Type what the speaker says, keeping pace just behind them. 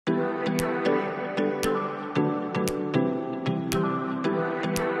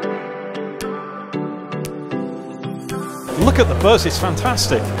Look at the buzz, it's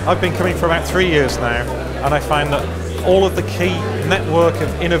fantastic. I've been coming for about 3 years now, and I find that all of the key network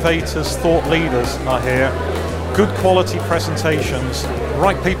of innovators, thought leaders are here. Good quality presentations,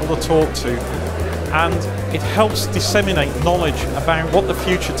 right people to talk to, and it helps disseminate knowledge about what the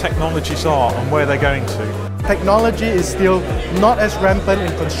future technologies are and where they're going to. Technology is still not as rampant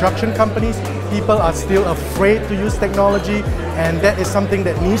in construction companies. People are still afraid to use technology, and that is something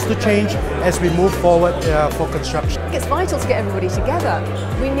that needs to change as we move forward for construction. It's vital to get everybody together.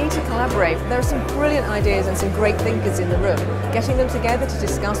 We need to collaborate. There are some brilliant ideas and some great thinkers in the room. Getting them together to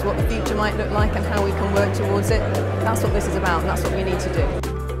discuss what the future might look like and how we can work towards it, that's what this is about, and that's what we need to do.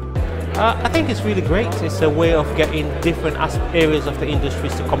 I think it's really great. It's a way of getting different areas of the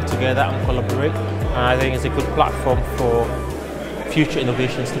industries to come together and collaborate. I think it's a good platform for future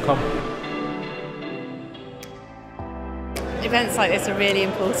innovations to come. Events like this are really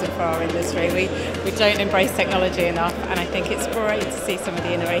important for our industry. We don't embrace technology enough, and I think it's great to see some of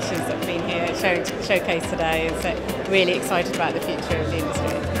the innovations that have been here showcased today, and so really excited about the future of the industry.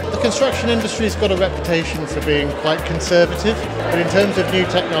 The construction industry's got a reputation for being quite conservative, but in terms of new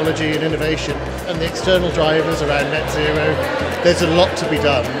technology and innovation and the external drivers around net zero, there's a lot to be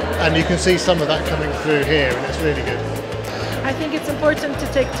done, and you can see some of that coming through here, and it's really good. I think it's important to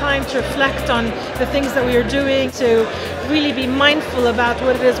take time to reflect on the things that we are doing, to really be mindful about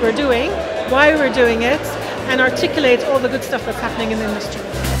what it is we're doing, why we're doing it, and articulate all the good stuff that's happening in the industry.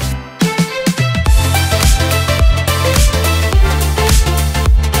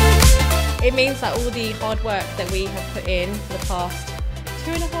 It means that all the hard work that we have put in for the past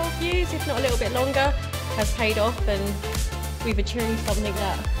 2.5 years, if not a little bit longer, has paid off, and we've achieved something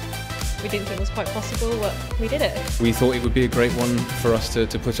that we didn't think was quite possible, but we did it. We thought it would be a great one for us to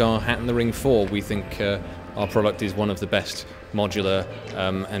put our hat in the ring for. We think our product is one of the best modular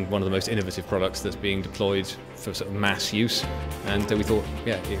and one of the most innovative products that's being deployed for sort of mass use, and we thought,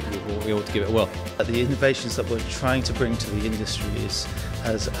 yeah, we ought to give it a whirl. The innovations that we're trying to bring to the industry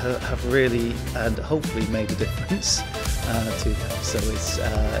have really and hopefully made a difference to them. So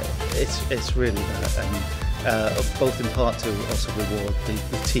it's really that. Both in part to also reward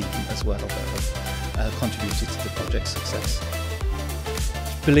the team as well that have contributed to the project's success.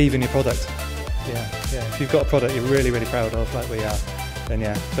 Believe in your product. Yeah. If you've got a product you're really, really proud of, like we are, then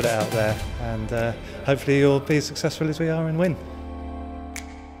yeah, put it out there, and hopefully you'll be as successful as we are and win.